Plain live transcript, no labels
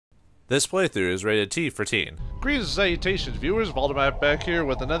This playthrough is rated T for teen. Greetings and salutations, viewers. Vauldemare back here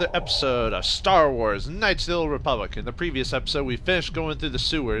with another episode of Star Wars Knights of the Old Republic. In the previous episode, we finished going through the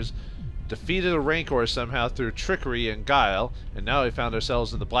sewers, defeated a Rancor somehow through trickery and guile, and now we found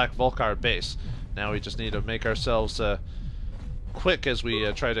ourselves in the Black Vulkar base. Now we just need to make ourselves quick as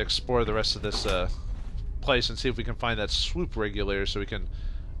we try to explore the rest of this place and see if we can find that swoop regulator so we can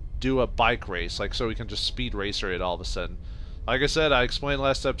do a bike race, like so we can just speed racer it all of a sudden. Like I said, I explained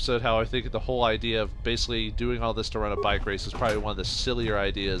last episode how I think the whole idea of basically doing all this to run a bike race is probably one of the sillier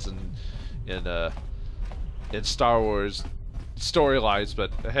ideas in Star Wars storylines.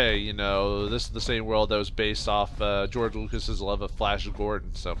 But hey, you know, this is the same world that was based off George Lucas's love of Flash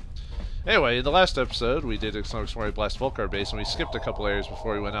Gordon. So anyway, in the last episode, we did some exploring Black Vulkar base, and we skipped a couple areas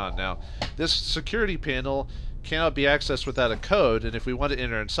before we went on. Now, this security panel cannot be accessed without a code, and if we want to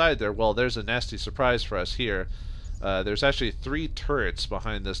enter inside there, well, there's a nasty surprise for us here. There's actually 3 turrets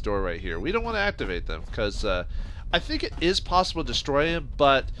behind this door right here. We don't want to activate them because I think it is possible to destroy them,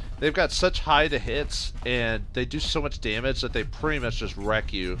 but they've got such high to hits and they do so much damage that they pretty much just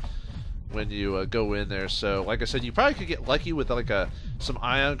wreck you when you go in there. So like I said, you probably could get lucky with like some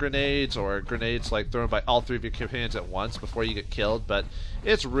ion grenades or grenades like thrown by all 3 of your companions at once before you get killed, but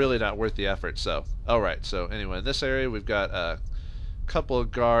it's really not worth the effort. So alright, so anyway, in this area we've got couple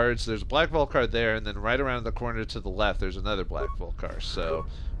of guards. There's a Black Vulkar there, and then right around the corner to the left there's another Black Vulkar, so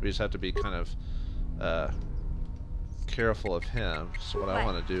we just have to be kind of careful of him. So what I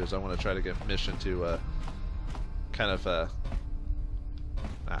want to do is I want to try to get Mission to kind of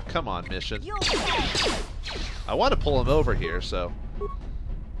come on, Mission. I want to pull him over here, so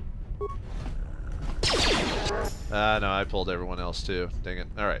no, I pulled everyone else too. Dang it.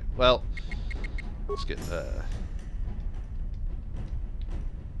 Alright, well, let's get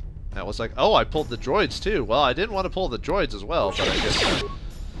that was like, oh, I pulled the droids too. Well, I didn't want to pull the droids as well, but I guess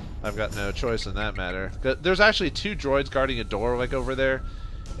I've got no choice in that matter. There's actually 2 droids guarding a door like over there,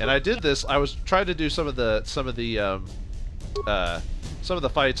 and I did this. I was trying to do some of the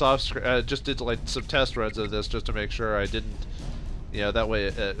fights off screen. Just did like some test runs of this just to make sure I didn't, you know, that way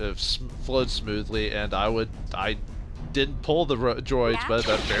it flowed smoothly, and I didn't pull the droids, but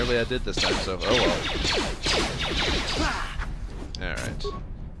apparently I did this time. So oh well. All right.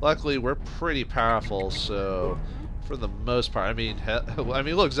 Luckily, we're pretty powerful, so for the most part, I mean,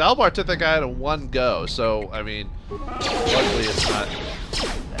 look, Zalbar took that guy in one go, so I mean, luckily it's not.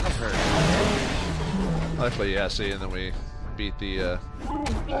 That hurt. Luckily, yeah. See, and then we beat the,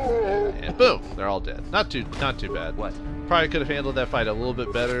 and boom, they're all dead. Not too bad. What? Probably could have handled that fight a little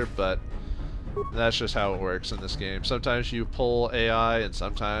bit better, but that's just how it works in this game. Sometimes you pull AI, and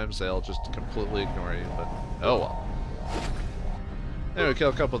sometimes they'll just completely ignore you. But oh well. Anyway, kill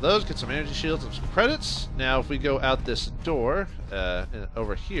a couple of those, get some energy shields and some credits. Now, if we go out this door,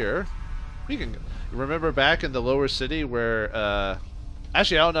 over here, we can remember back in the lower city where,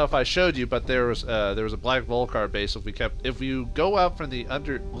 actually, I don't know if I showed you, but there was a Black Vulkar base. If you go out from the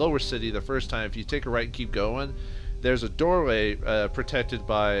lower city the first time, if you take a right and keep going, there's a doorway protected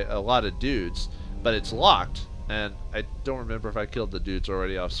by a lot of dudes, but it's locked. And I don't remember if I killed the dudes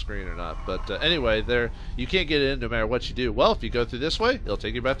already off screen or not. But anyway, you can't get in no matter what you do. Well, if you go through this way, it'll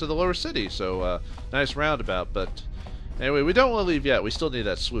take you back to the lower city. So nice roundabout. But anyway, we don't want to leave yet. We still need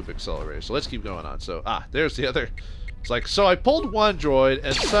that swoop accelerator. So let's keep going on. So there's the other. It's like, so I pulled one droid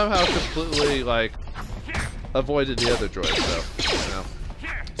and somehow completely like avoided the other droid. So you know.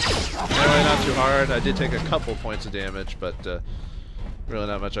 Anyway, not too hard. I did take a couple points of damage, but really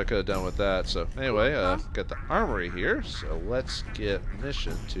not much I could have done with that. So anyway, got the armory here, so let's get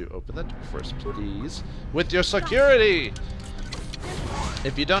Mission to open the door first, please, with your security.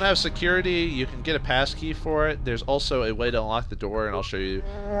 If you don't have security, you can get a passkey for it. There's also a way to unlock the door, and I'll show you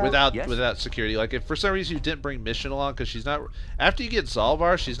without security. Like if for some reason you didn't bring Mission along, because she's not, after you get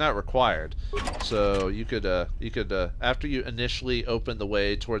Zalbar, she's not required. So you could after you initially open the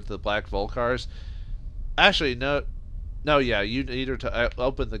way towards the Black Vulkars, actually no, yeah, you need her to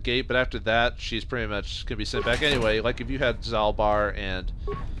open the gate, but after that, she's pretty much going to be sent back anyway. Like if you had Zalbar and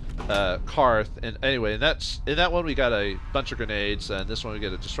Karth, and anyway, in that one we got a bunch of grenades, and this one we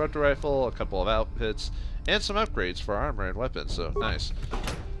get a disruptor rifle, a couple of outfits, and some upgrades for armor and weapons. So nice.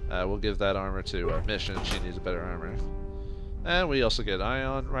 We'll give that armor to Mission. She needs a better armor, and we also get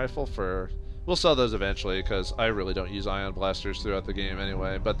ion rifle for. We'll sell those eventually because I really don't use ion blasters throughout the game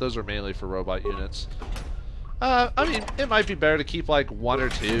anyway. But those are mainly for robot units. I mean, it might be better to keep like 1 or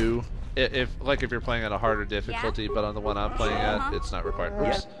 2 if you're playing on a harder difficulty, but on the one I'm playing at, it's not required.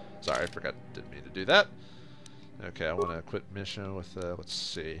 Oops. Sorry, I didn't mean to do that. Okay, I want to quit Mission with, let's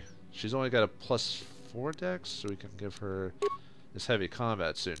see. She's only got a +4 dex, so we can give her This heavy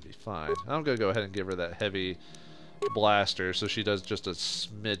combat soon be fine. I'm gonna go ahead and give her that heavy blaster so she does just a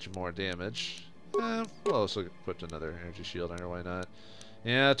smidge more damage. We'll also put another energy shield on her, why not?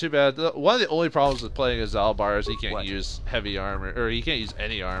 Yeah, too bad. One of the only problems with playing as Zalbar is he can't use heavy armor, or he can't use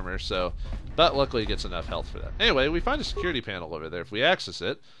any armor, so... But luckily he gets enough health for that. Anyway, we find a security panel over there. If we access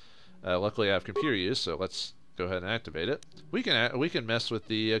it, luckily I have computer use, so let's go ahead and activate it. We can mess with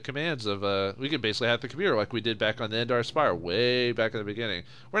the commands of... we can basically hack the computer like we did back on the Endar Spire, way back in the beginning.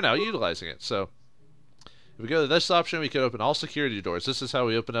 We're now utilizing it, so... If we go to this option, we can open all security doors. This is how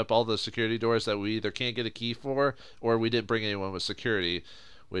we open up all the security doors that we either can't get a key for, or we didn't bring anyone with security,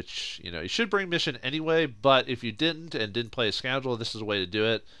 which, you know, you should bring mission anyway, but if you didn't and didn't play a scoundrel, this is a way to do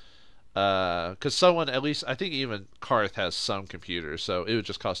it. Because someone, at least, I think even Karth has some computers, so it would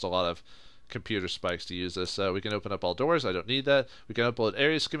just cost a lot of computer spikes to use this. We can open up all doors. I don't need that. We can upload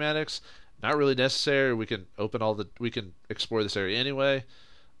area schematics. Not really necessary. We can explore this area anyway.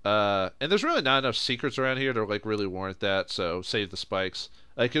 And there's really not enough secrets around here to like really warrant that, so save the spikes.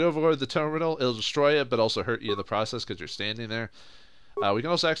 I can overload the terminal, it'll destroy it, but also hurt you in the process because you're standing there. We can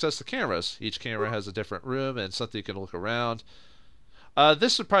also access the cameras. Each camera has a different room and something you can look around.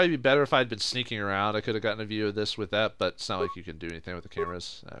 This would probably be better if I'd been sneaking around. I could have gotten a view of this with that, but it's not like you can do anything with the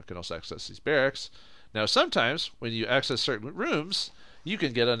cameras. We can also access these barracks. Now sometimes, when you access certain rooms, you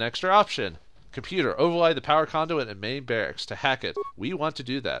can get an extra option. Computer, override the power conduit and main barracks to hack it. We want to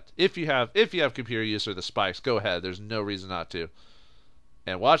do that. If you have computer use or the spikes, go ahead. There's no reason not to.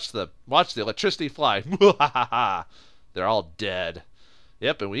 And watch the electricity fly. They're all dead.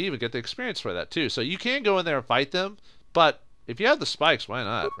 Yep, and we even get the experience for that too. So you can go in there and fight them, but if you have the spikes, why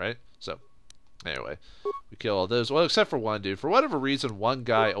not, right? So anyway, we kill all those. Well, except for one dude. For whatever reason, one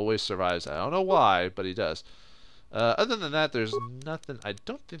guy always survives. I don't know why, but he does. Other than that, there's nothing. I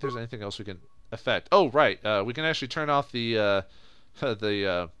don't think there's anything else we can affect. Oh, right. We can actually turn off the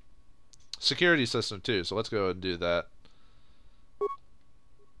security system too. So let's go ahead and do that.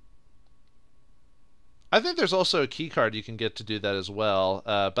 I think there's also a key card you can get to do that as well.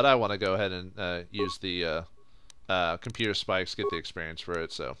 But I want to go ahead and use the computer spikes, get the experience for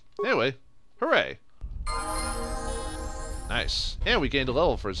it. So anyway, hooray! Nice. And we gained a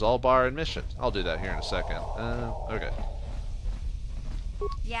level for Zalbar and mission. I'll do that here in a second. Okay.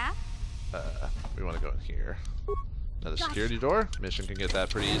 Yeah? We want to go in here. Another security door. Mission can get that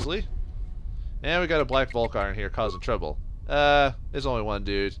pretty easily. And we got a Black Vulkar in here causing trouble. There's only one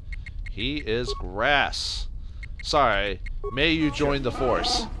dude. He is grass. Sorry. May you join the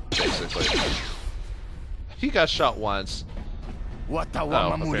force, basically. He got shot once. Oh,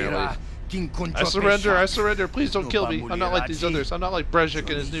 apparently. I surrender, I surrender. Please don't kill me. I'm not like these others. I'm not like Brezhik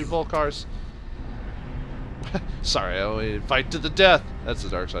and his new Vulkars. Sorry, I only fight to the death. That's the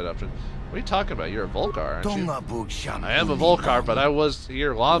dark side option. What are you talking about? You're a Vulkar, aren't you? I am a Vulkar, but I was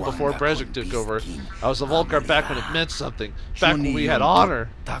here long before Brezhik took over. I was a Vulkar back when it meant something. Back when we had honor.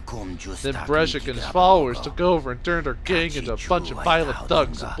 Then Brezhik and his followers took over and turned our gang into a bunch of violent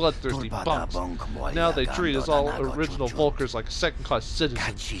thugs and bloodthirsty bums. Now they treat us all original Vulkars like second-class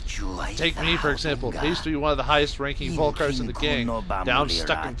citizens. Take me, for example. I used to be one of the highest-ranking Vulkars in the gang. Now I'm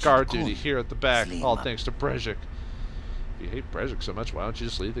stuck in guard duty here at the back, all thanks to Brezhik. If you hate Brezhik so much, why don't you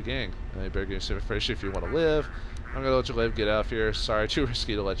just leave the gang? You better give me some information if you want to live. I'm gonna let you live. Get out of here. Sorry, too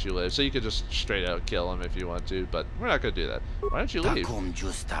risky to let you live. So you could just straight out kill him if you want to, but we're not gonna do that. Why don't you leave?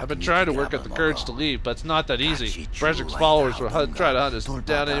 I've been trying to work up the courage to leave, but it's not that easy. Brezhik's followers will try to hunt us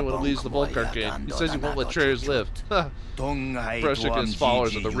down anyone who leaves the Vulkar gang. He says he won't let traitors live. Brezhik and his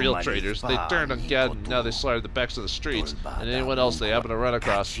followers are the real traitors. They turned on Gad and now they slaughter the backs of the streets and anyone else they happen to run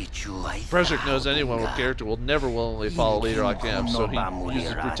across. Brezhik knows anyone with character will never willingly follow a leader like him, so he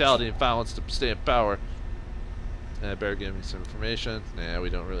uses brutality and violence to stay in power. Better give me some information. Nah,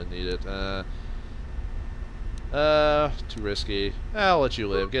 we don't really need it. Too risky. I'll let you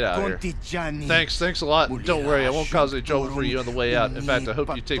live. Get out of here. Thanks a lot. Don't worry, I won't cause any trouble for you on the way out. In fact, I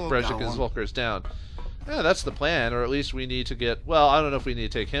hope you take Brezhik and his Vulkars down. Yeah, that's the plan, or at least we need to get... Well, I don't know if we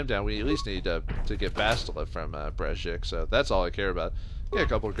need to take him down. We at least need to get Bastila from Brezhik, so that's all I care about. Get a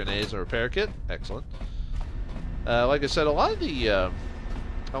couple of grenades and a repair kit. Excellent. Like I said, a lot of the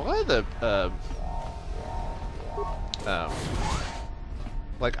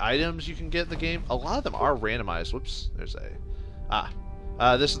like items you can get in the game, a lot of them are randomized. Whoops, there's a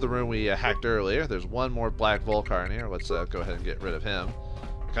this is the room we hacked earlier. There's one more Black Vulkar in here. Let's go ahead and get rid of him.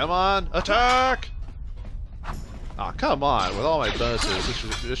 Come on, attack! Aw, come on, with all my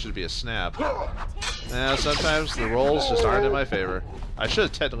bonuses, this should be a snap. Sometimes the rolls just aren't in my favor. I should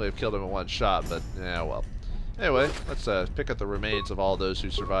have technically have killed him in one shot, but yeah, well. Anyway, let's pick up the remains of all those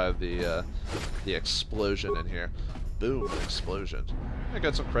who survived the explosion in here. boom, an explosion. I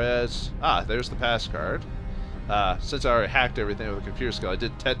got some creds. Ah, there's the pass card. Since I already hacked everything with a computer skill, I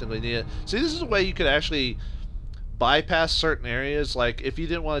didn't technically need it. See, this is a way you could actually bypass certain areas. Like, if you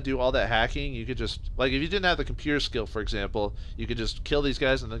didn't want to do all that hacking, you could just, like, if you didn't have the computer skill, for example, you could just kill these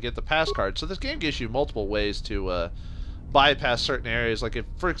guys and then get the pass card. So this game gives you multiple ways to bypass certain areas. Like, if,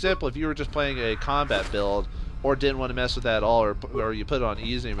 for example, if you were just playing a combat build or didn't want to mess with that at all, or you put it on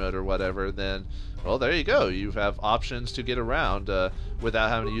easy mode or whatever, then, well, there you go. You have options to get around without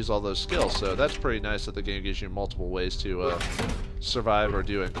having to use all those skills. So that's pretty nice that the game gives you multiple ways to survive or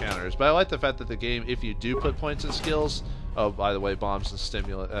do encounters. But I like the fact that the game, if you do put points in skills, oh, by the way, bombs and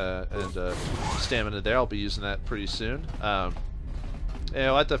stamina there, I'll be using that pretty soon. And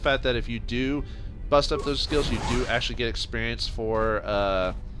I like the fact that if you do bust up those skills, you do actually get experience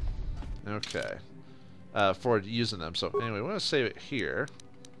for for using them. So anyway, we're going to save it here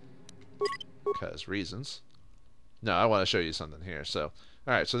because reasons. No, I want to show you something here. So,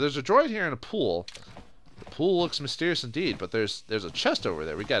 alright, so there's a droid here in a pool. The pool looks mysterious indeed, but there's a chest over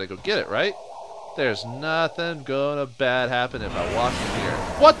there. We got to go get it, right? There's nothing gonna bad happen if I walk in here.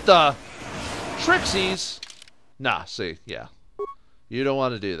 What the? Trixies? Nah, see, yeah. You don't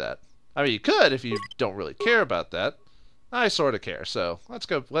want to do that. I mean, you could if you don't really care about that. I sort of care, so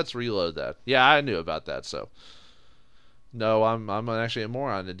let's reload that. Yeah, I knew about that, so. No, I'm actually a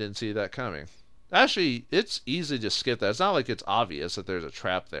moron and didn't see that coming. Actually, it's easy to skip that. It's not like it's obvious that there's a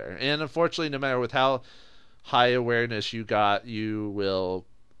trap there. And unfortunately, no matter with how high awareness you got, you will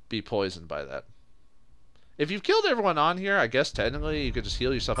be poisoned by that. If you've killed everyone on here, I guess technically you could just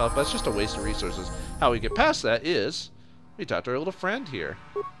heal yourself out, but it's just a waste of resources. How we get past that is we talk to our little friend here.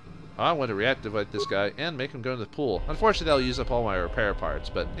 I want to reactivate this guy and make him go in the pool. Unfortunately, that'll use up all my repair parts,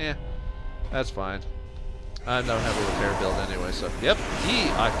 but that's fine. I don't have a repair build anyway, so yep, he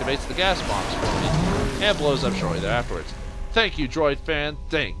activates the gas bombs for me and blows up shortly there afterwards. Thank you, droid fan.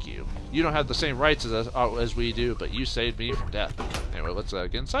 Thank you. You don't have the same rights as we do, but you saved me from death. Anyway, let's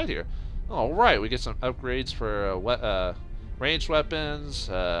get inside here. All right, we get some upgrades for ranged weapons,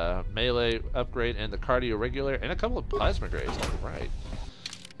 melee upgrade, and the cardio regular, and a couple of plasma grades. All right.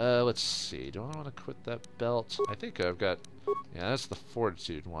 Let's see. Do I want to quit that belt? I think I've got. Yeah, that's the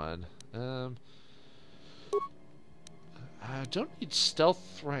fortitude one. I don't need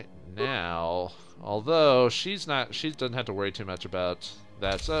stealth right now. Although she doesn't have to worry too much about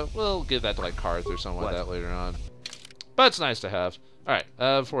that. So we'll give that to like Karth or something like that later on. But it's nice to have. All right.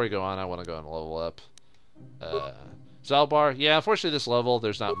 Before we go on, I want to go and level up. Zalbar. Yeah, unfortunately this level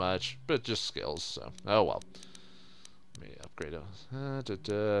there's not much, but just skills. So oh well. Let me upgrade it. Yeah,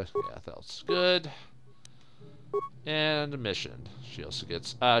 that's good. And a mission. She also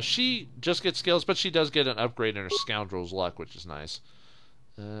gets. She just gets skills, but she does get an upgrade in her scoundrel's luck, which is nice.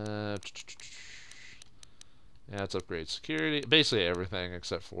 Yeah, it's upgrade security. Basically everything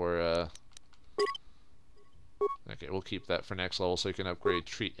except for. Okay, we'll keep that for next level so you can upgrade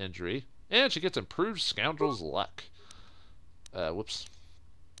treat injury. And she gets improved scoundrel's luck. Whoops.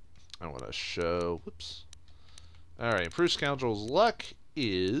 I want to show. Whoops. Alright, improved scoundrel's luck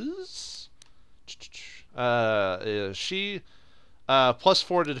is. She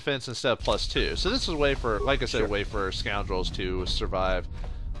 +4 to defense instead of +2. So this is a way for, like I said, a way for scoundrels to survive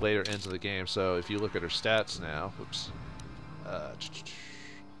later ends of the game. So if you look at her stats now, whoops.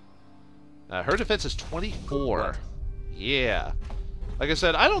 Her defense is 24. Yeah. Like I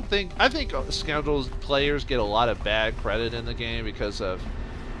said, I think scoundrels players get a lot of bad credit in the game because of.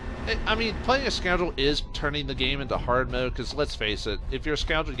 I mean, playing a scoundrel is turning the game into hard mode, because let's face it, if you're a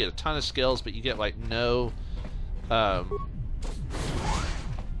scoundrel, you get a ton of skills, but you get, like, no,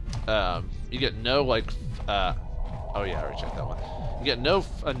 you get no, like, oh yeah, I already checked that one. You get no,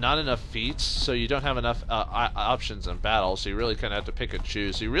 not enough feats, so you don't have enough, options in battle, so you really kind of have to pick and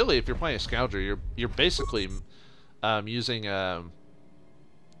choose. So you really, if you're playing a scoundrel, you're basically, using,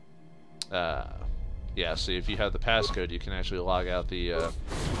 yeah, so if you have the passcode, you can actually log out the,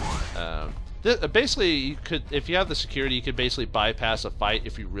 basically, you could, if you have the security, you could basically bypass a fight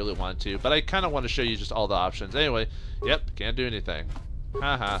if you really want to, but I kind of want to show you just all the options. Anyway, yep, can't do anything.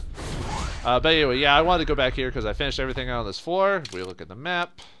 Haha. But anyway, yeah, I wanted to go back here because I finished everything on this floor. If we look at the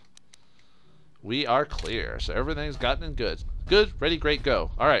map, we are clear, so everything's gotten in good. Good, ready, great,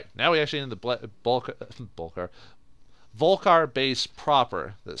 go. Alright, now we actually in the Vulkar base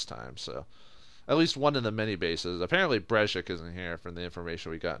proper this time, so. At least one of the many bases. Apparently Brezhik isn't here from the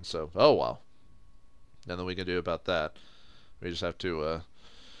information we got, so oh well. Nothing we can do about that. We just have to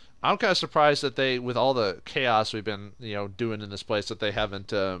I'm kind of surprised that they, with all the chaos we've been, doing in this place, that they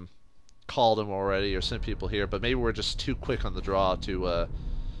haven't called them already or sent people here, but maybe we're just too quick on the draw to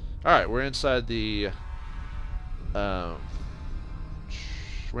Alright, we're inside the We're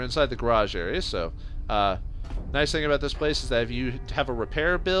inside the garage area, so nice thing about this place is that if you have a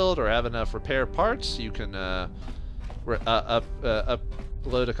repair build or have enough repair parts, you can upload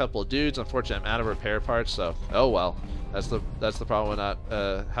a couple of dudes. Unfortunately, I'm out of repair parts, so oh well. That's the problem with not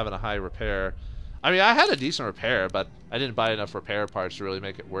having a high repair. I mean, I had a decent repair, but I didn't buy enough repair parts to really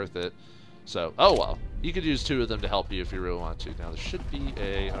make it worth it. So, oh well. You could use 2 of them to help you if you really want to. Now, there should be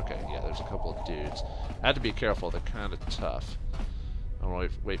a... Okay, yeah, there's a couple of dudes. I have to be careful. They're kind of tough. I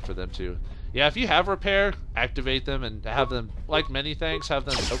want to wait for them to... Yeah, if you have repair, activate them and have them, like many things, have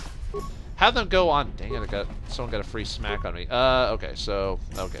them... Oh, have them go on... Dang it, someone got a free smack on me. Okay, so...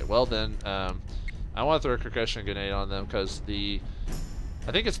 Okay, well then, I want to throw a concussion grenade on them because the...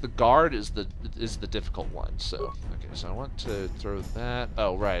 I think it's the guard is the difficult one. So okay, so I want to throw that.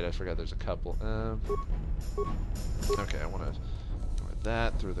 Oh right, I forgot there's a couple. Okay, I want to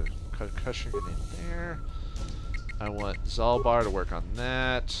that through the concussion grenade there. I want Zalbar to work on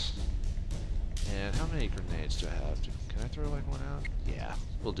that. And how many grenades do I have? Can I throw like one out? Yeah,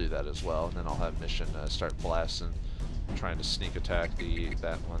 we'll do that as well, and then I'll have Mission start blasting, trying to sneak attack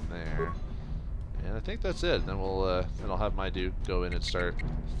that one there. And I think that's it. Then we'll then I'll have my dude go in and start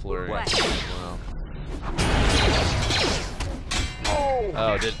flurrying as well.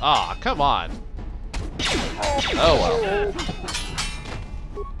 Oh, come on. Oh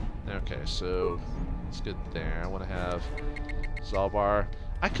well. Okay, so it's good there. I want to have Zalbar.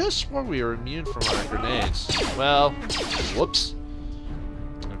 I could have sworn we were immune from our grenades. Well, whoops.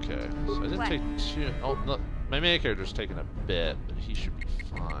 Okay, so I didn't take too. Oh, no, my main character's taking a bit, but he should be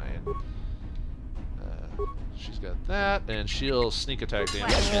fine. She's got that, and she'll sneak attack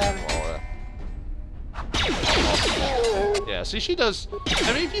damage. Yeah, see, she does.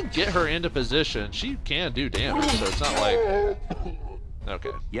 I mean, if you get her into position, she can do damage, so it's not like.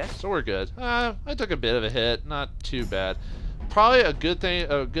 Okay. Yes. So we're good. I took a bit of a hit, not too bad. Probably a good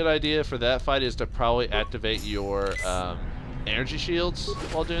idea for that fight is to probably activate your energy shields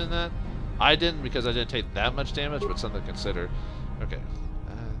while doing that. I didn't because I didn't take that much damage, but something to consider. Okay.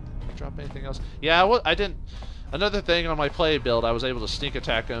 Drop anything else? Yeah, I didn't. Another thing on my play build, I was able to sneak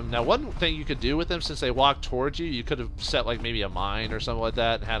attack them. Now, one thing you could do with them, since they walk towards you, you could have set like maybe a mine or something like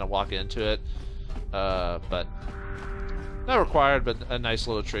that and had them walk into it. But not required, but a nice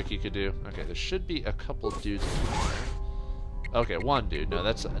little trick you could do. Okay, there should be a couple dudes in here. Okay, one dude. No,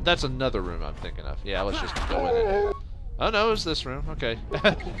 that's another room I'm thinking of. Yeah, let's just go in it. Oh no, it's this room. Okay,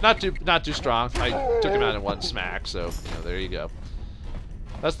 not too strong. I took him out in one smack, so there you go.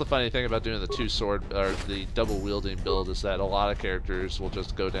 That's the funny thing about doing the two-sword or the double-wielding build is that a lot of characters will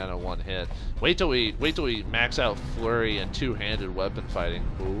just go down in one hit. Wait till we max out flurry and two-handed weapon fighting.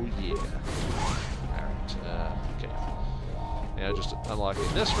 Oh yeah. All right. Okay. Yeah, just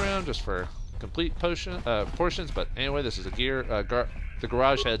unlocking this room just for complete portions. But anyway, this is the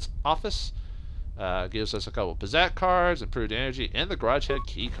garage head's office. Gives us a couple Pizzat cards, improved energy, and the garage head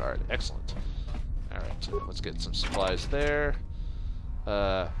key card. Excellent. All right. Let's get some supplies there.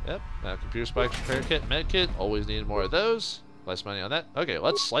 Yep, computer spikes, repair kit, med kit, always needed more of those. Less money on that. Okay,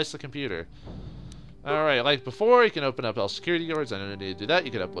 let's slice the computer. Alright, like before, you can open up all security guards. I don't need to do that.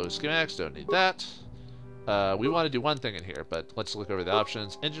 You can upload schematics, don't need that. We want to do one thing in here, but let's look over the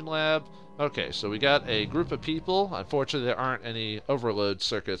options. Engine lab. Okay, so we got a group of people. Unfortunately, there aren't any overload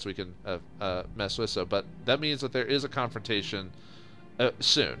circuits we can mess with, but that means that there is a confrontation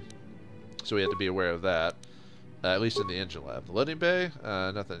soon. So we have to be aware of that. At least in the engine lab. The loading bay,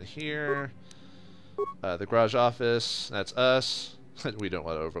 nothing here. The garage office, that's us. We don't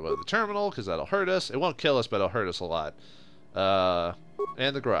want to overload the terminal because that'll hurt us. It won't kill us, but it'll hurt us a lot.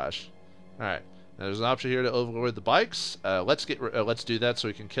 And the garage. Alright. There's an option here to overload the bikes. Let's do that so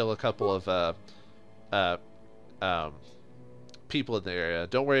we can kill a couple of people in the area.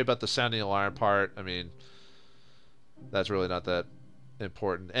 Don't worry about the sounding alarm part. I mean, that's really not that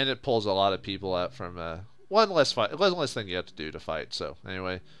important. And it pulls a lot of people out from one less thing you have to do to fight. So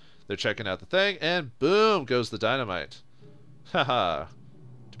anyway, they're checking out the thing, and boom goes the dynamite. Haha.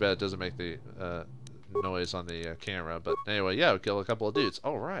 Too bad it doesn't make the noise on the camera. But anyway, yeah, we kill a couple of dudes.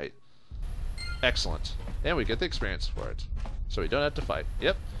 All right. Excellent. And we get the experience for it. So we don't have to fight.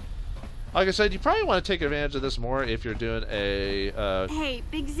 Yep. Like I said, you probably want to take advantage of this more if you're doing a... Hey,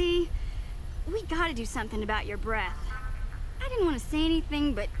 Big Z. We gotta do something about your breath. I didn't want to say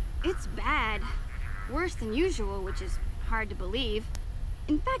anything, but it's bad. Worse than usual, which is hard to believe.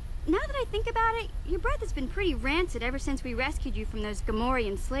 In fact, now that I think about it, your breath has been pretty rancid ever since we rescued you from those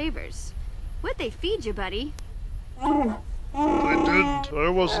Gamorrean slavers. What'd they feed you, buddy? They didn't. I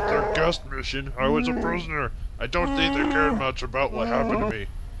wasn't their guest mission. I was a prisoner. I don't think they cared much about what happened to me.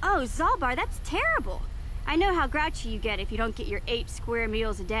 Oh, Zalbar, that's terrible. I know how grouchy you get if you don't get your 8 square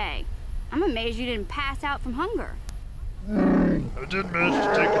meals a day. I'm amazed you didn't pass out from hunger. I did manage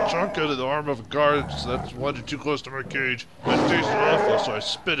to take a chunk out of the arm of a guard, so that's wandered too close to my cage. It tasted awful, so I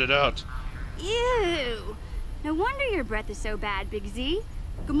spit it out. Ew! No wonder your breath is so bad, Big Z.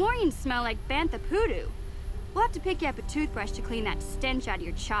 Gamorreans smell like bantha poodoo. We'll have to pick you up a toothbrush to clean that stench out of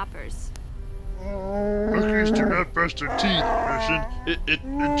your choppers. Rookies do not brush their teeth, Mission.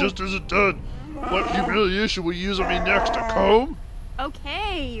 It just isn't done. What humiliation will you use on me next? A comb?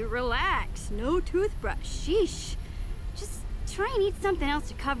 Okay, relax. No toothbrush. Sheesh. Just try and eat something else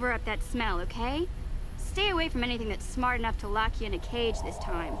to cover up that smell, okay? Stay away from anything that's smart enough to lock you in a cage this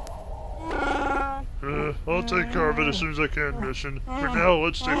time. I'll take care of it as soon as I can, Mission. For now,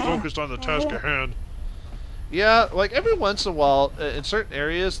 let's stay focused on the task at hand. Yeah, like every once in a while, in certain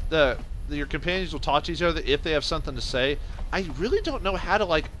areas, your companions will talk to each other if they have something to say. I really don't know how to,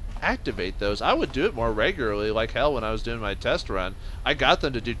 like, activate those. I would do it more regularly, like hell when I was doing my test run. I got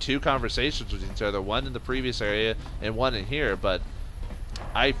them to do 2 conversations with each other, one in the previous area and one in here, but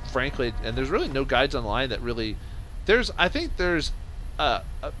I frankly, and there's really no guides online that really, I think there's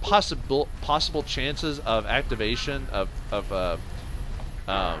possible chances of activation of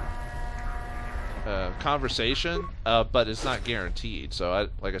conversation, but it's not guaranteed. So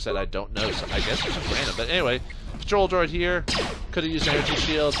like I said, I don't know. So I guess it's just random. But anyway, patrol droid here could have used energy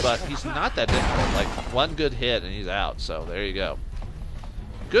shields, but he's not that difficult. Like one good hit and he's out. So there you go.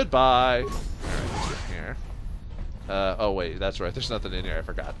 Goodbye. All right, let's get here. Oh wait, that's right. There's nothing in here. I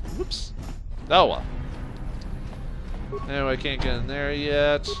forgot. Whoops. Oh well. Anyway, I can't get in there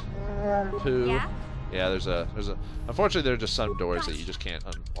yet. Poo. Yeah? Yeah, there's a. Unfortunately, there are just some doors that you just can't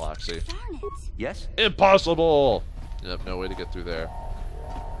unlock. See? Yes? Impossible! Yep, no way to get through there.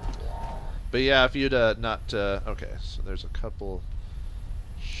 But yeah, if you'd not. Okay, so there's a couple.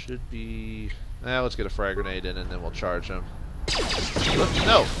 Should be. Let's get a frag grenade in and then we'll charge them.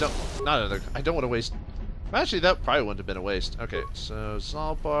 No, don't. Not another. I don't want to waste. Actually, that probably wouldn't have been a waste. Okay, so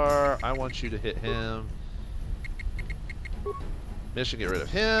Zalbar, I want you to hit him. Mission, get rid of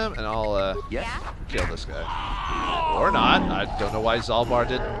him, and I'll kill this guy. Or not. I don't know why Zalbar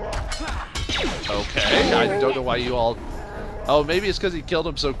didn't. Okay, I don't know why you all... Oh, maybe it's because he killed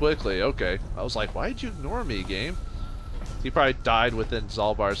him so quickly. Okay. I was like, why did you ignore me, game? He probably died within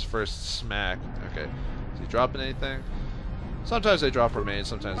Zalbar's first smack. Okay. Is he dropping anything? Sometimes they drop remains,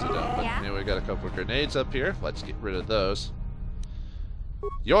 sometimes they don't. But anyway, we got a couple of grenades up here. Let's get rid of those.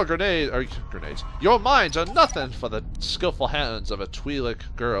 Your grenades. Your mines are nothing for the skillful hands of a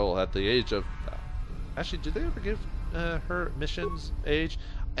twilek girl at the age of... Actually, did they ever give her mission's age?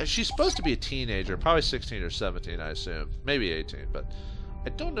 She's supposed to be a teenager, probably 16 or 17, I assume. Maybe 18, but I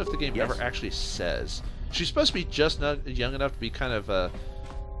don't know if the game ever actually says. She's supposed to be just not young enough to be kind of,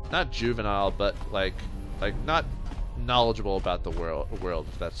 not juvenile, but like not knowledgeable about the world,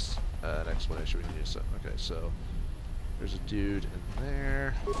 if that's an explanation we can use. So, okay, so... There's a dude in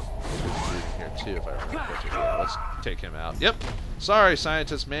there. There's a dude in here too, if I remember correctly. Yeah, let's take him out. Yep. Sorry,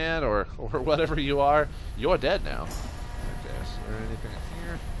 scientist man, or whatever you are. You're dead now. Okay, is there anything in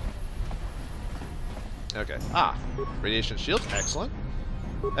here? Okay. Ah, radiation shields. Excellent.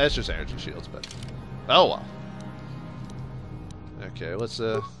 That's just energy shields, but oh well. Okay, let's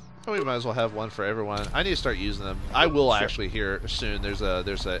we might as well have one for everyone. I need to start using them. I will actually here soon. There's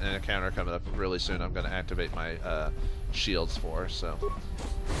an encounter coming up really soon. I'm going to activate my shields for. So,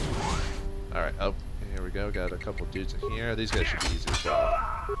 all right. Oh, here we go. Got a couple dudes in here. These guys should be easy as well.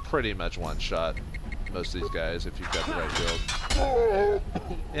 Pretty much one shot. Most of these guys, if you've got the right build.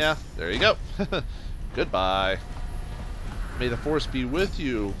 Yeah, there you go. Goodbye. May the force be with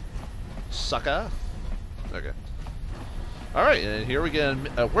you, sucker. Okay. Alright, and here we get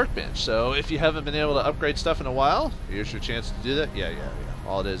a workbench. So if you haven't been able to upgrade stuff in a while, here's your chance to do that. Yeah.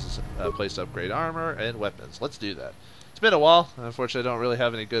 All it is a place to upgrade armor and weapons. Let's do that. It's been a while. Unfortunately, I don't really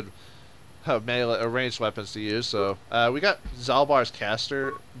have any good melee ranged weapons to use. So we got Zalbar's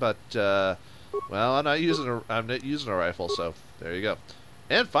caster, but well, I'm not using a rifle. So there you go.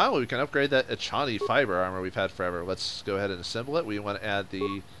 And finally, we can upgrade that Echani fiber armor we've had forever. Let's go ahead and assemble it. We want to add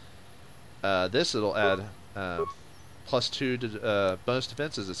the this. It'll add +2 to bonus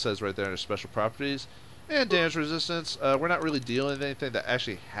defense, as it says right there under special properties, and damage resistance. We're not really dealing with anything that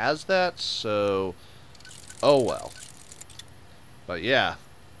actually has that, so oh well. But yeah,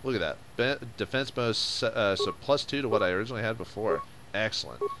 look at that defense bonus, so +2 to what I originally had before.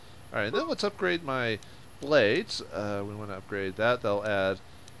 Excellent. All right, and then let's upgrade my blades. We want to upgrade that. They'll add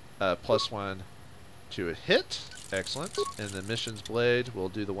 +1 to a hit. Excellent. And the mission's blade will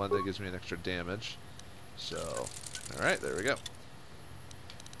do the one that gives me an extra damage. So, alright, there we go.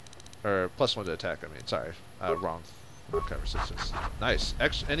 or +1 to attack. I mean, sorry, wrong conversations. Nice.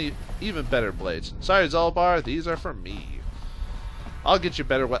 Even better blades. Sorry, Zalbar, these are for me. I'll get you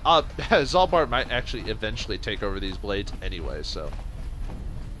better. Zalbar might actually eventually take over these blades anyway. So,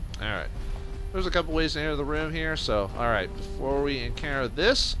 all right. There's a couple ways to enter the room here. So, all right. Before we encounter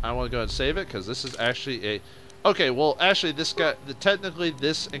this, I want to go ahead and save it because this is actually a. Okay, well, actually, technically,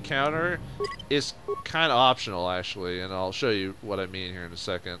 this encounter is kind of optional, actually, and I'll show you what I mean here in a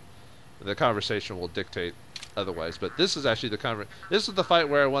second. The conversation will dictate otherwise, but this is actually this is the fight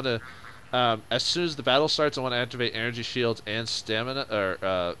where I want to, as soon as the battle starts, I want to activate energy shields and stamina,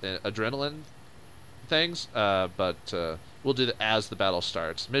 or adrenaline things, but we'll do that as the battle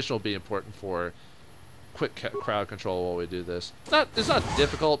starts. Mission will be important for quick crowd control while we do this. It's not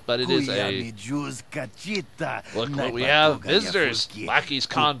difficult, but it is a... Look what we have. Visitors. Lackeys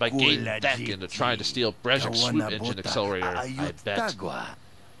conned by Gate Deck into trying to steal Brezhik's swoop engine accelerator. I bet.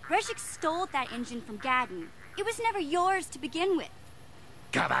 Brezhik stole that engine from Gadden. It was never yours to begin with.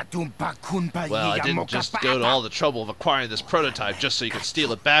 Well, I didn't just go to all the trouble of acquiring this prototype just so you could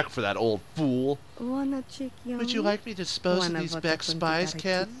steal it back for that old fool. Would you like me to dispose of these Beck spies,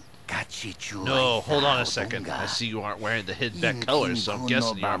 Ken? No, hold on a second. I see you aren't wearing the hidden Beck colors, so I'm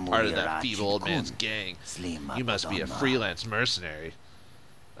guessing you aren't part of that feeble old man's gang. You must be a freelance mercenary.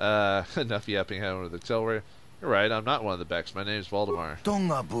 Enough yapping over the accelerator. You're right, I'm not one of the Becks. My name's Vauldemare.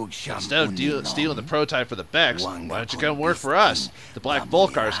 Instead of stealing the prototype for the Becks, why don't you come work for us? The Black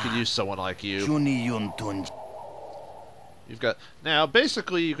Vulkars could use someone like you. You've got... Now,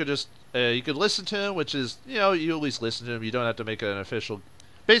 basically, you could just... you could listen to him, which is... You know, you at least listen to him. You don't have to make an official...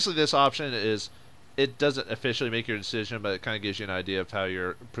 Basically, this option is... It doesn't officially make your decision, but it kind of gives you an idea of how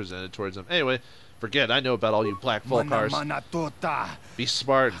you're presented towards him. Anyway... Forget, I know about all you Black Vulkars. Be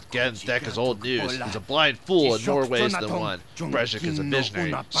smart, Gadden's deck is old news. He's a blind fool in more ways than one. Brezhik is a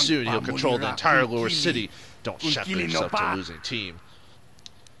visionary. Soon he'll control the entire lower city. Don't shackle yourself to a losing team.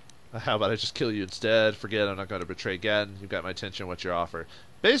 How about I just kill you instead? Forget, I'm not going to betray Gadden. You've got my attention. What's your offer?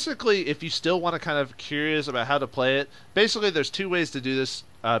 Basically, if you still want to kind of curious about how to play it, basically there's two ways to do this.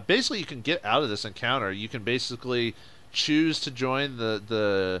 Basically, you can get out of this encounter. You can basically choose to join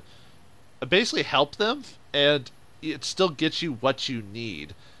basically help them, and it still gets you what you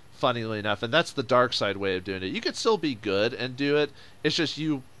need, funnily enough, and that's the dark side way of doing it. You could still be good and do it. It's just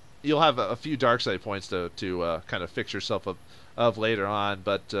you'll have a few dark side points to kind of fix yourself up of later on.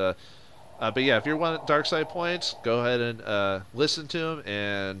 But yeah, if you want dark side points, go ahead and listen to him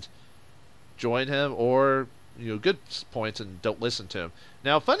and join him, or good points and don't listen to him.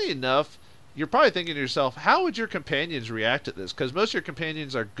 Now, funny enough, you're probably thinking to yourself, how would your companions react to this? Because most of your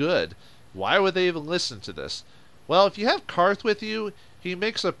companions are good. Why would they even listen to this? Well, if you have Karth with you, he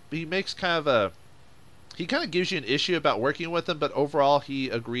kind of gives you an issue about working with him, but overall he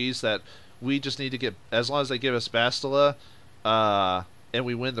agrees that we just need to get, as long as they give us Bastila, and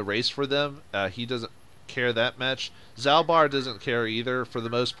we win the race for them, he doesn't care that much. Zalbar doesn't care either for the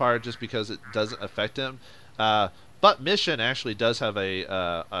most part, just because it doesn't affect him. But Mission actually does have a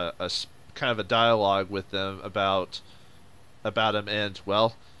kind of a dialogue with them about him, and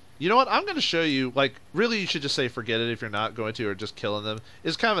well, you know what? I'm going to show you, like, really you should just say forget it if you're not going to, or just killing them.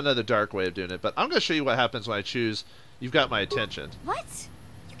 It's kind of another dark way of doing it, but I'm going to show you what happens when I choose you've got my attention. What?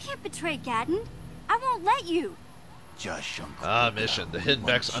 You can't betray Gadden. I won't let you. Mission, the Hidden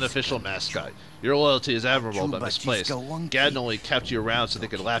Beck's unofficial mascot. Your loyalty is admirable but misplaced. Gadden only kept you around so they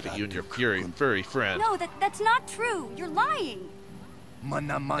could laugh at you and your furry friend. No, that's not true. You're lying.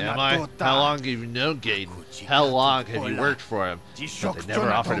 Am I? How long have you known Gadden? How long have you worked for him? But they never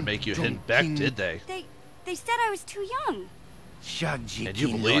offered to make you Hidden Beck, did they? They said I was too young. And you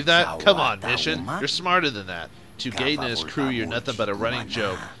believe that? Come on, Mission. You're smarter than that. To Gadden and his crew, you're nothing but a running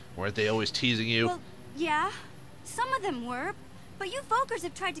joke. Weren't they always teasing you? Well, yeah. Some of them were. But you Vulkars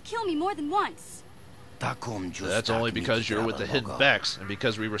have tried to kill me more than once. That's only because you're with the Hidden Becks, and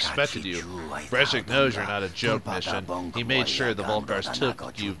because we respected you. Brezhik knows you're not a joke, Mission. He made sure the Vulkars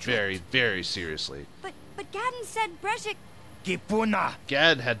took you very, very seriously. But Gadden said Brezhik...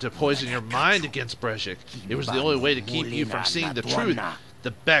 Gadden had to poison your mind against Brezhik. It was the only way to keep you from seeing the truth.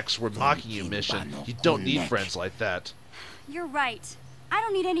 The Becks were mocking you, Mission. You don't need friends like that. You're right. I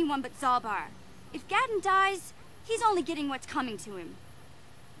don't need anyone but Zalbar. If Gadden dies, he's only getting what's coming to him.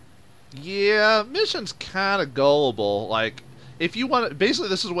 Yeah, Mission's kind of gullible. Like, if you want to... Basically,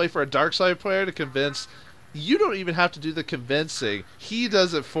 this is a way for a dark side player to convince... You don't even have to do the convincing. He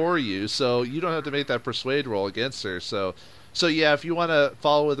does it for you, so you don't have to make that persuade roll against her. So yeah, if you want to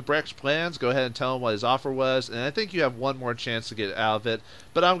follow with the Breck's plans, go ahead and tell him what his offer was, and I think you have one more chance to get out of it.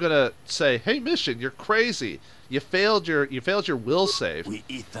 But I'm going to say, hey, Mission, you're crazy. You failed your will save.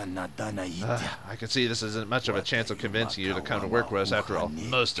 I can see this isn't much of a chance of convincing you to come to work with us after all.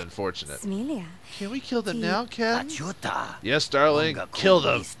 Most unfortunate. Can we kill them now, Ken? Yes, darling. Kill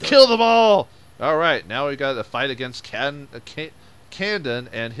them. Kill them all. All right, now we got a fight against Candon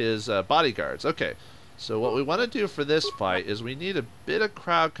and his bodyguards. Okay, so what we want to do for this fight is we need a bit of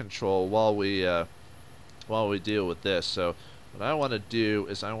crowd control while we deal with this. So what I want to do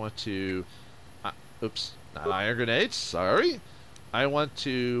is I want to, oops, not iron grenades. Sorry, I want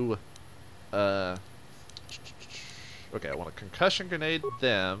to. Okay, I want to concussion grenade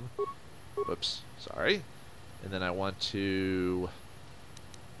them. Whoops, sorry, and then I want to.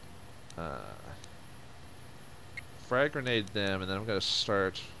 Frag grenade them, and then I'm going to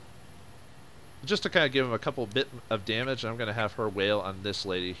start just to kind of give them a couple bit of damage. I'm going to have her wail on this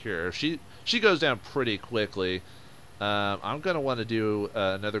lady here. She goes down pretty quickly. I'm going to want to do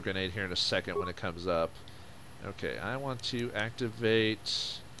another grenade here in a second when it comes up. Okay, I want to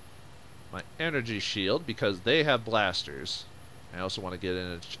activate my energy shield because they have blasters. I also want to get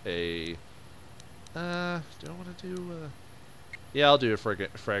in a do I want to do yeah, I'll do a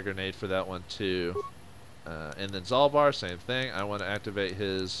frag grenade for that one too. And then Zalbar, same thing. I want to activate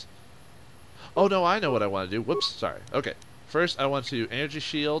his... Oh no, I know what I want to do. Whoops, sorry. Okay, first I want to energy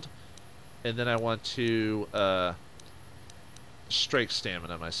shield, and then I want to strength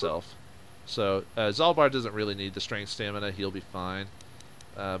stamina myself. So Zalbar doesn't really need the strength stamina; he'll be fine.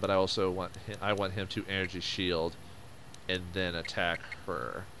 But I also want him to energy shield, and then attack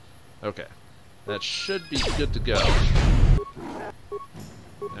her. Okay, that should be good to go.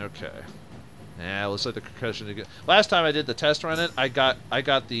 Okay. Yeah, looks like the concussion again. Last time I did the test run I got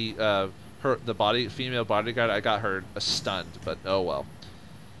the female bodyguard. I got her stunned, but oh well.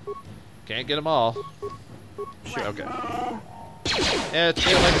 Can't get them all. Sure. Okay. Yeah, like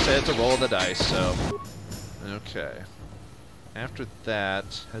I said, it's a roll of the dice. So, okay. After that,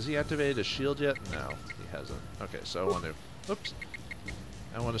 has he activated his shield yet? No, he hasn't. Okay, so I want to. Oops.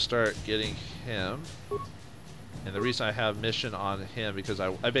 I want to start getting him. And the reason I have mission on him because I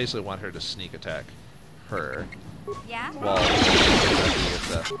basically want her to sneak attack her. Yeah. While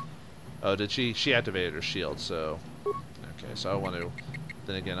oh, did she? She activated her shield, so okay. So I want to.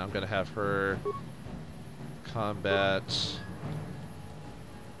 Then again, I'm gonna have her combat.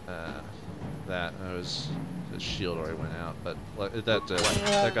 That was his shield already went out, but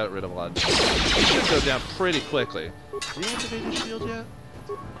that got rid of a lot of damage. He should go down pretty quickly. Did he activate his shield yet?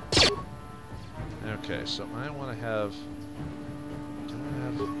 Okay, so I want to have.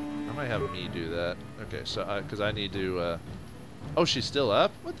 I might have me do that. Okay, so because I need to. Oh, she's still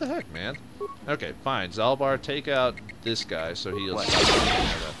up? What the heck, man? Okay, fine. Zalbar, take out this guy so he'll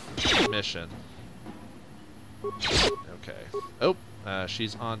start the mission. Okay. Oh,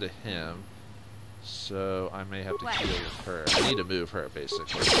 she's onto him. So I may have to heal her. I need to move her,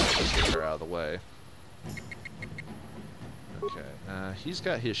 basically. Just get her out of the way. Okay, he's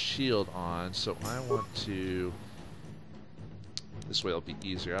got his shield on, so I want to... This way it'll be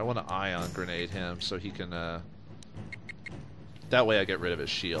easier. I want to ion grenade him so he can... That way I get rid of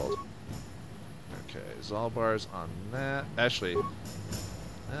his shield. Okay, Zalbar's on that. Actually,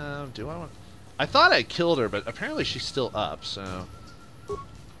 do I want... I thought I killed her, but apparently she's still up, so...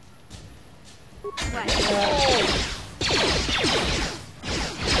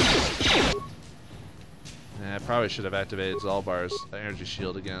 I probably should have activated Zalbar's energy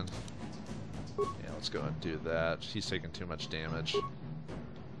shield again. Yeah, let's go and do that. He's taking too much damage.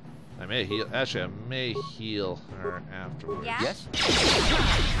 I may heal. Actually, I may heal her afterwards. Yeah? Yes?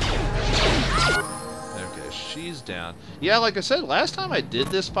 Okay, she's down. Yeah, like I said, last time I did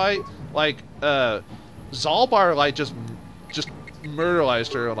this fight, like, Zalbar, like, just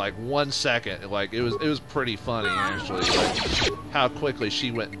murderized her in, like, 1 second. Like, it was pretty funny, actually. Like, how quickly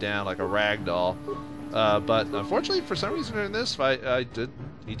she went down like a ragdoll. But unfortunately, for some reason in this fight,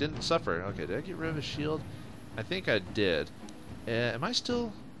 he didn't suffer. Okay, did I get rid of his shield? I think I did. Am I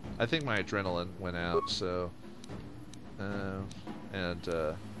still? I think my adrenaline went out. So, no,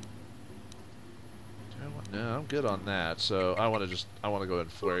 I'm good on that. So I want to go ahead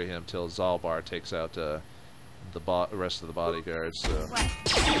and flurry him till Zalbar takes out the rest of the bodyguards. So,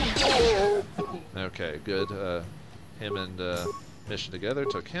 okay, good. Him and Mission together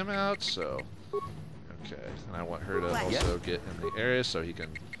took him out. So. Okay, and I want her to also get in the area so she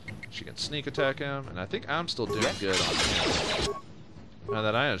can sneak attack him, and I think I'm still doing good on him. Now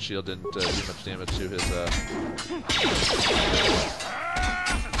that ion shield didn't do much damage to his.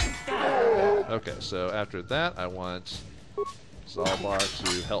 Okay, so after that, I want Zalbar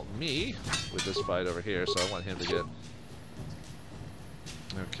to help me with this fight over here, so I want him to get.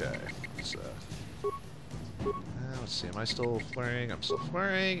 Okay, so Let's see, am I still flaring? I'm still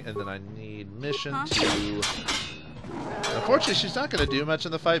flaring, and then I need mission to... Unfortunately, she's not going to do much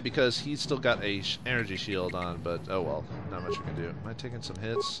in the fight because he's still got a energy shield on, but oh well, not much we can do. Am I taking some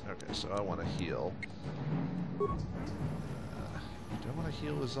hits? Okay, so I want to heal. Do I want to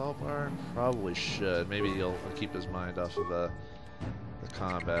heal with Zalbar? Probably should. Maybe he'll keep his mind off of the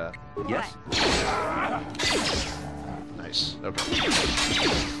combat. Yes. Nice. Okay.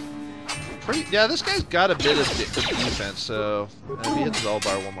 Yeah, this guy's got a bit of defense, so if he hits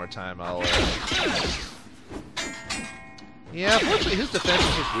Zalbar one more time, I'll... Yeah, fortunately his defense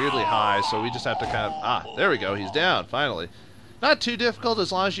is just weirdly high, so we just have to kind of... Ah, there we go, he's down, finally. Not too difficult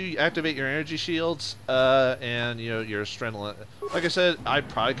as long as you activate your energy shields, and, you know, your adrenaline. Like I said, I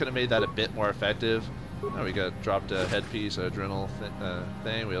probably could have made that a bit more effective. Oh, we got dropped a headpiece, adrenal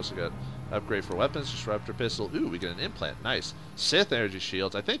thing. We also got upgrade for weapons, disruptor pistol. Ooh, we got an implant, nice. Sith energy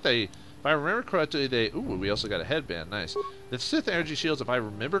shields, I think they... If I remember correctly, they... Ooh, we also got a headband, nice. The Sith energy shields, if I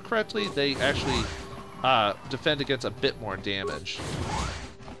remember correctly, they actually... defend against a bit more damage.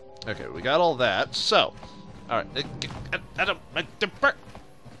 Okay, we got all that. So, alright.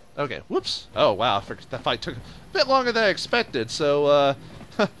 Okay, whoops. Oh, wow. That fight took a bit longer than I expected. So,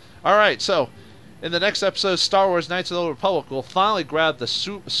 alright, so, in the next episode, Star Wars Knights of the Old Republic, we'll finally grab the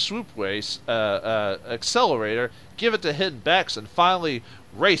swoopway accelerator, give it to Hidden Bex, and finally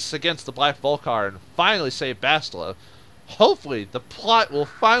race against the Black Vulkar and finally save Bastila. Hopefully, the plot will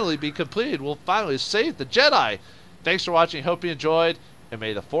finally be completed. We'll finally save the Jedi. Thanks for watching. Hope you enjoyed, and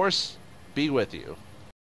may the Force be with you.